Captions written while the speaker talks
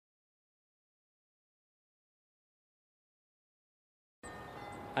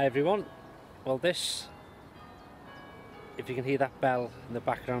Hi everyone. Well, this, if you can hear that bell in the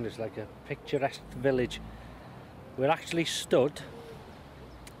background, is like a picturesque village. We're actually stood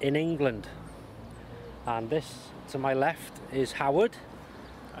in England, and this to my left is Howard.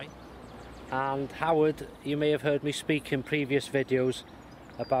 Hi. And Howard, you may have heard me speak in previous videos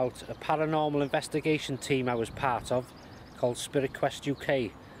about a paranormal investigation team I was part of called Spirit Quest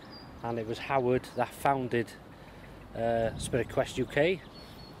UK, and it was Howard that founded Spirit Quest UK,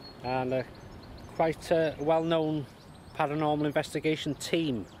 and quite a well-known paranormal investigation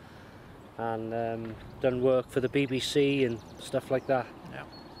team, and done work for the BBC and stuff like that. Yeah.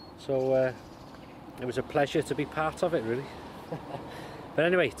 So it was a pleasure to be part of it, really. But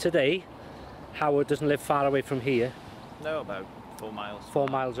anyway, today Howard doesn't live far away from here. No, about 4 miles. 4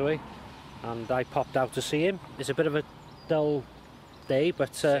 miles away, and I popped out to see him. It's a bit of a dull day,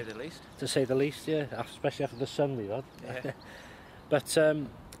 but To say the least. to say the least, yeah, especially after the sun we've had. Yeah. But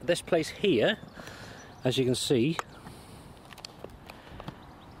this place here, as you can see,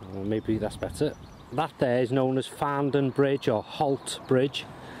 maybe that's better, that there is known as Farndon Bridge or Holt Bridge,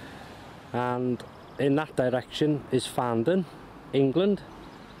 and in that direction is Farndon, England,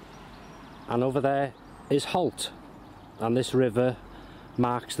 and over there is Holt, and this river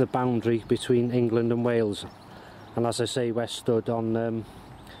marks the boundary between England and Wales. And as I say, we're stood on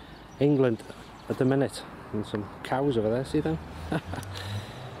England at the minute, and some cows over there, see them?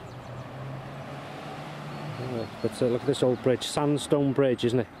 But look at this old bridge, sandstone bridge,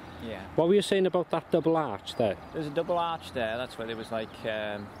 isn't it? Yeah. What were you saying about that double arch there? There's a double arch there. That's where there was like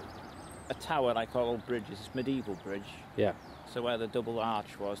a tower, like all old bridges. It's a medieval bridge. Yeah. So where the double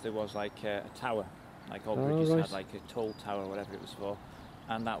arch was, there was like a tower, like all Oh, bridges right. had, like a tall tower, whatever it was for.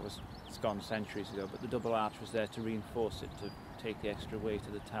 And that was, it's gone centuries ago. But the double arch was there to reinforce it, to take the extra weight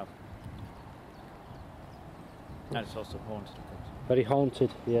of the tower. And it's also haunted, of course. Very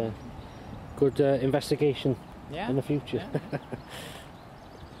haunted, yeah. Good investigation Yeah. in the future. Yeah.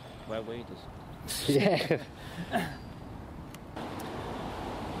 Where weed is. Yeah.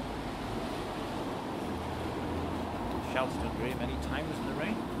 Sheltered very many times in the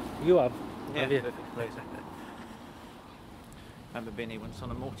rain. You have? Yeah, Have you? perfect place. I remember being here once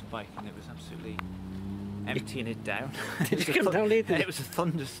on a motorbike and it was absolutely emptying it down. Did you come down here? And it was a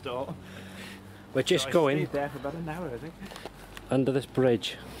thunderstorm. We're just So I going stayed there for about an hour, I think. under this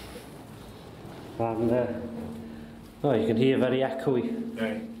bridge, and oh, you can hear very echoey.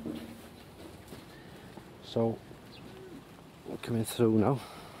 Right. So we're coming through now,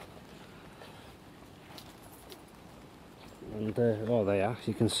 and oh, there you are.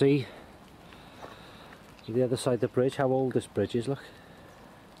 You can see the other side of the bridge how old this bridge is. Look.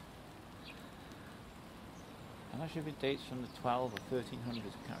 And that should be dates from the 12 or 1300s,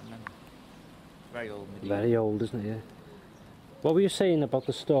 I can't remember. Very old medieval. Very old, isn't it? Yeah. What were you saying about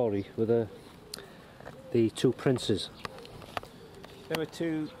the story with the two princes? There were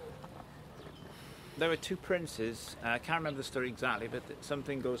two princes. I can't remember the story exactly, but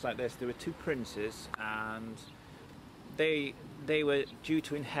something goes like this. There were two princes, and they were due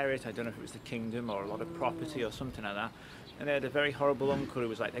to inherit, I don't know if it was the kingdom or a lot of property or something like that, and they had a very horrible uncle who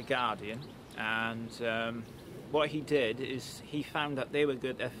was like their guardian, and what he did is he found that they were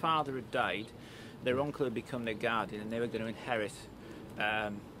good. Their father had died, their uncle had become their guardian, and they were going to inherit, I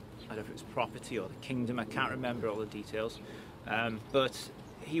don't know if it was property or the kingdom, I can't remember all the details, but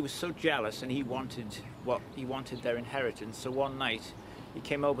he was so jealous and he wanted their inheritance. So one night he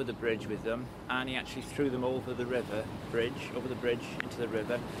came over the bridge with them and he actually threw them over the bridge into the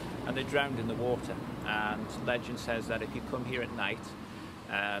river, and they drowned in the water. And legend says that if you come here at night,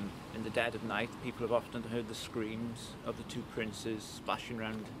 in the dead of night, people have often heard the screams of the two princes splashing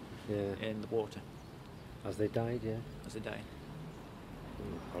around in the water As they died, yeah. as they died.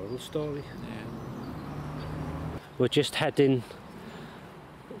 Horrible story. Yeah. We're just heading,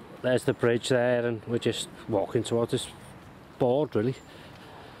 there's the bridge there, and we're just walking towards this board, really.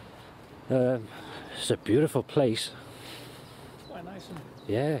 It's a beautiful place. It's quite nice, isn't it?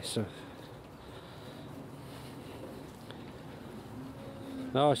 Yeah, so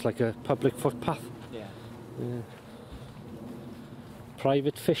oh, it's like a public footpath. Yeah. Yeah.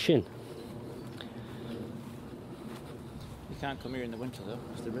 Private fishing. You can't come here in the winter though,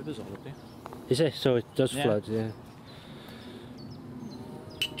 because the river's all up here. Is it? So it does Yeah. flood, yeah.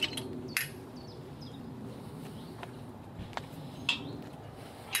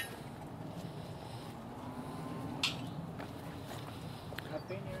 I've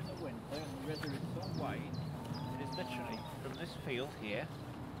been here in the winter and the river is so wide, it is literally from this field here,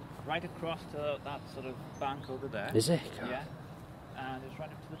 right across to that sort of bank over there. Is it? Yeah. And it's right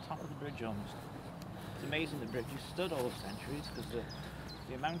up to the top of the bridge almost. It's amazing the bridge has stood all the centuries because the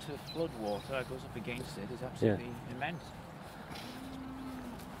the amount of flood water that goes up against it is absolutely immense.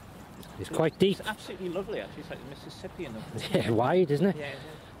 It's quite deep. It's absolutely lovely actually, it's like the Mississippi enough. Yeah, wide, isn't it? Yeah, it is.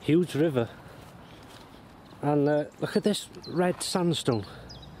 Huge river. And look at this red sandstone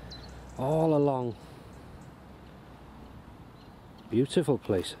all along. Beautiful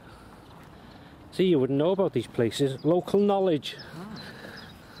place. See, you wouldn't know about these places. Local knowledge. Ah.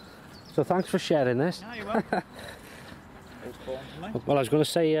 So thanks for sharing this. No, you're welcome. Well, I was going to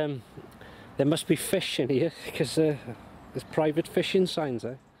say there must be fish in here because there's private fishing signs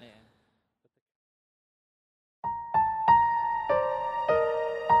there.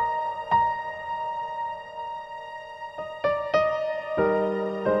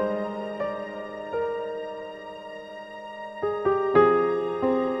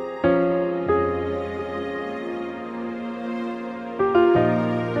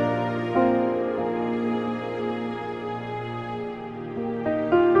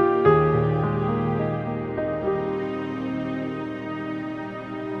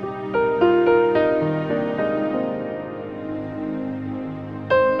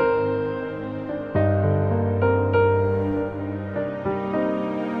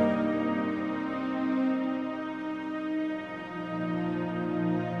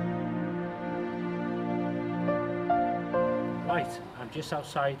 Right, I'm just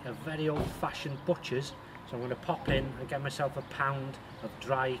outside a very old-fashioned butcher's, so I'm going to pop in and get myself a pound of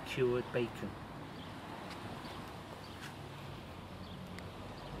dry cured bacon.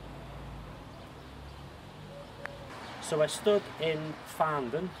 So I stood in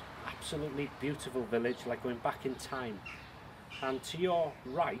Farndon, absolutely beautiful village, like going back in time. And to your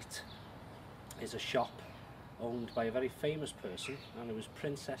right is a shop owned by a very famous person, and it was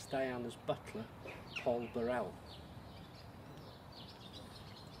Princess Diana's butler, Paul Burrell.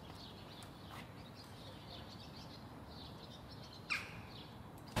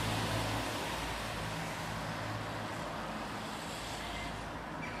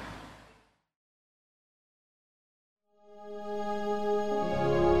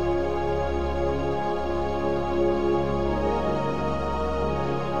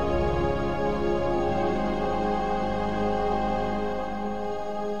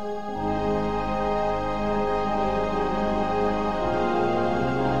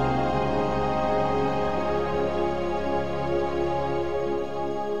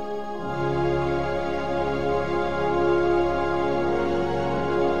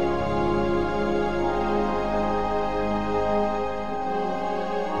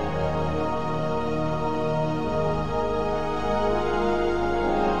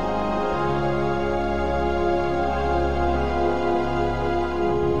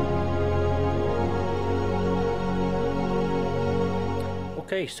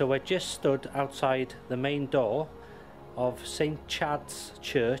 Okay, so we're just stood outside the main door of St Chad's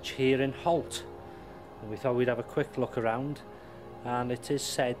Church here in Holt. And we thought we'd have a quick look around, and it is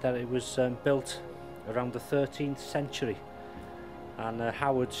said that it was built around the 13th century. And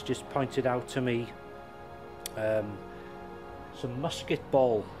Howard's just pointed out to me some musket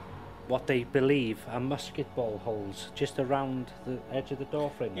ball, what they believe are musket ball holes just around the edge of the door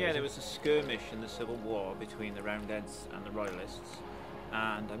frame. Yeah, there was a skirmish in the Civil War between the Roundheads and the Royalists,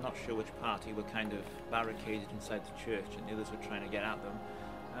 and I'm not sure which party were kind of barricaded inside the church and the others were trying to get at them,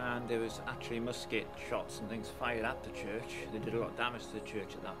 and there was actually musket shots and things fired at the church. They did a lot of damage to the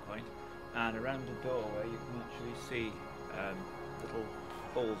church at that point, and around the doorway you can actually see little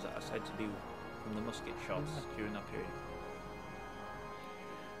holes that are said to be from the musket shots during that period.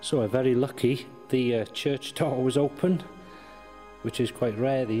 So we're very lucky the church door was open, which is quite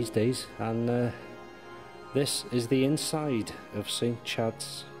rare these days, and this is the inside of St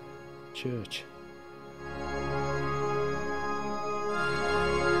Chad's Church.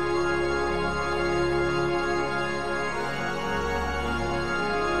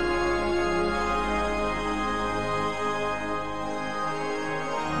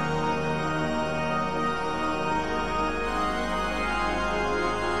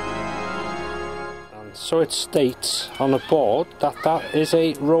 And so it states on the board that that is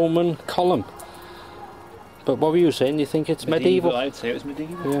a Roman column. But what were you saying? You think it's medieval? I'd say it was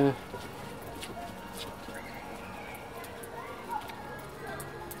medieval. Yeah.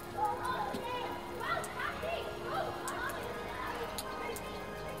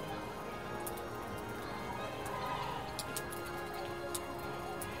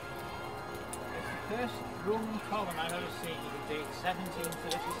 The first Roman column I've ever seen with the date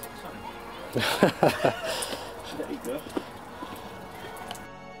 1736 on it. There you go.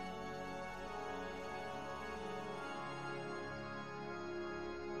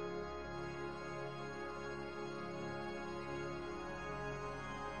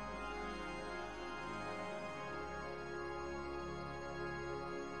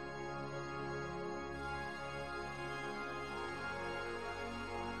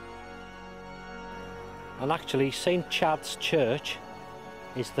 And actually St Chad's Church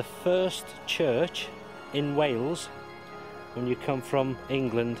is the first church in Wales when you come from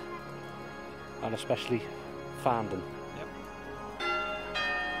England, and especially Farndon. Yep.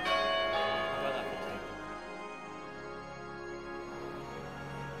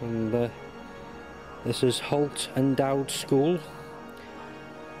 And this is Holt Endowed School,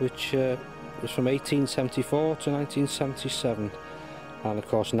 which was from 1874 to 1977, and of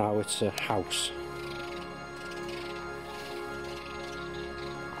course now it's a house.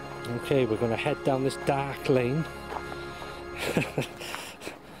 Okay, we're going to head down this dark lane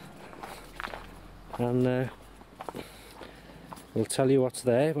and we'll tell you what's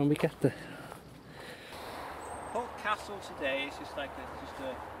there when we get there. Holt Castle today is just like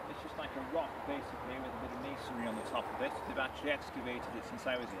a rock basically with a bit of masonry on the top of it. They've actually excavated it since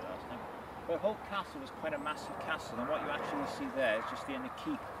I was here last time. But Holt Castle was quite a massive castle, and what you actually see there is just the inner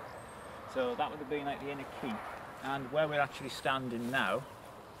keep. So that would have been like the inner keep, and where we're actually standing now,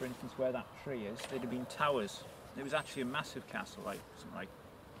 for instance where that tree is, there'd have been towers. It was actually a massive castle, like something like,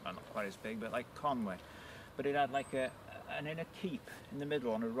 well, not quite as big, but like Conway. But it had like an inner keep in the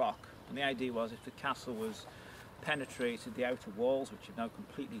middle on a rock, and the idea was if the castle was penetrated the outer walls, which have now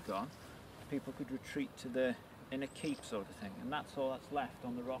completely gone, people could retreat to the inner keep sort of thing, and that's all that's left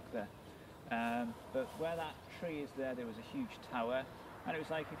on the rock there. But where that tree is there was a huge tower, and it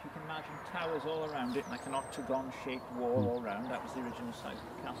was like, if you can imagine towers all around it, like an octagon shaped wall all around. That was the original size of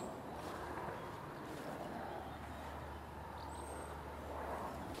the castle.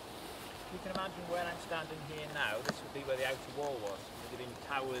 You can imagine where I'm standing here now, this would be where the outer wall was. There'd have been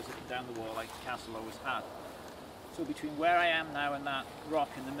towers up and down the wall like the castle always had. So between where I am now and that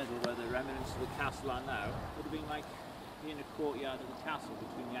rock in the middle, where the remnants of the castle are now, would have been like the inner courtyard of the castle,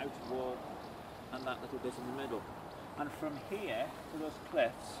 between the outer wall and that little bit in the middle. And from here to those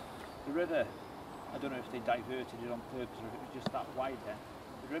cliffs, the river, I don't know if they diverted it on purpose or if it was just that wide there.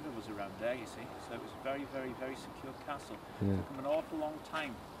 The river was around there, you see, so it was a very, very, very secure castle. Yeah. It took them an awful long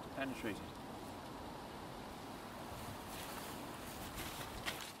time to penetrate it.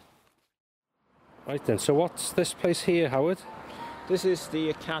 Right then, so what's this place here, Howard? This is the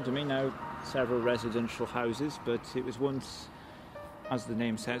academy, now several residential houses, but it was once, as the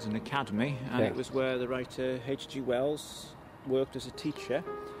name says, an academy, and it was where the writer H.G. Wells worked as a teacher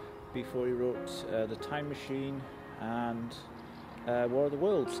before he wrote The Time Machine and War of the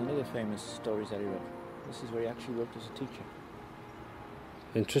Worlds and other famous stories that he wrote. This is where he actually worked as a teacher.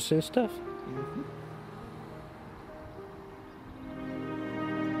 Interesting stuff. Mm-hmm.